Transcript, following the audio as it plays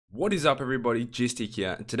What is up everybody, Gistic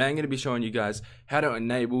here, and today I'm going to be showing you guys how to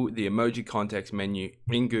enable the emoji context menu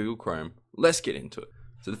in Google Chrome. Let's get into it.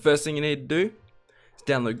 So the first thing you need to do is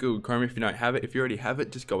download Google Chrome if you don't have it. If you already have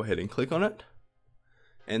it, just go ahead and click on it.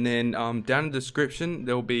 And then down in the description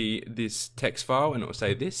there will be this text file and it will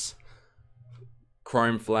say this.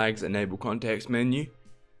 Chrome flags enable context menu.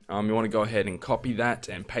 You want to go ahead and copy that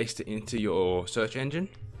and paste it into your search engine.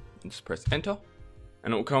 And just press enter.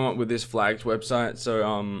 And it will come up with this flagged website.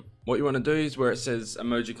 So what you want to do is where it says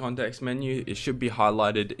emoji context menu, it should be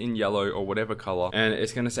highlighted in yellow or whatever color, and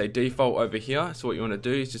it's going to say default over here. So what you want to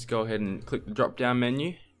do is just go ahead and click the drop down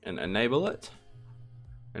menu and enable it,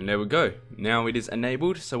 and there we go. Now it is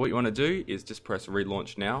enabled. So what you want to do is just press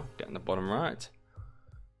relaunch now down the bottom right,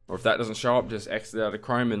 or if that doesn't show up, just exit out of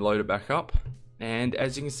Chrome and load it back up. And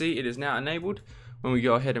as you can see, it is now enabled. When we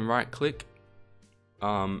go ahead and right click,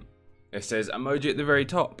 it says emoji at the very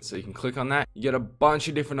top, so you can click on that. You get a bunch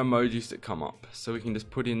of different emojis that come up. So we can just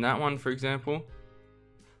put in that one, for example.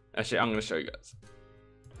 Actually, I'm going to show you guys.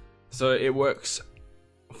 So it works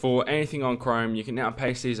for anything on Chrome. You can now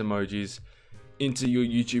paste these emojis into your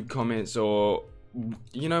YouTube comments or,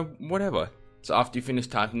 you know, whatever. So after you finish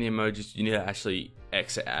typing the emojis, you need to actually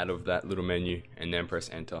exit out of that little menu and then press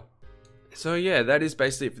enter. So yeah, that is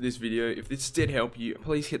basically it for this video. If this did help you,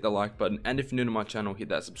 please hit the like button, and if you're new to my channel, hit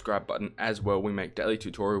that subscribe button as well. We make daily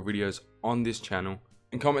tutorial videos on this channel.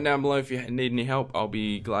 And comment down below if you need any help. I'll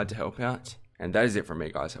be glad to help out. And that is it from me,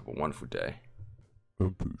 guys. Have a wonderful day.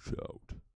 And peace out.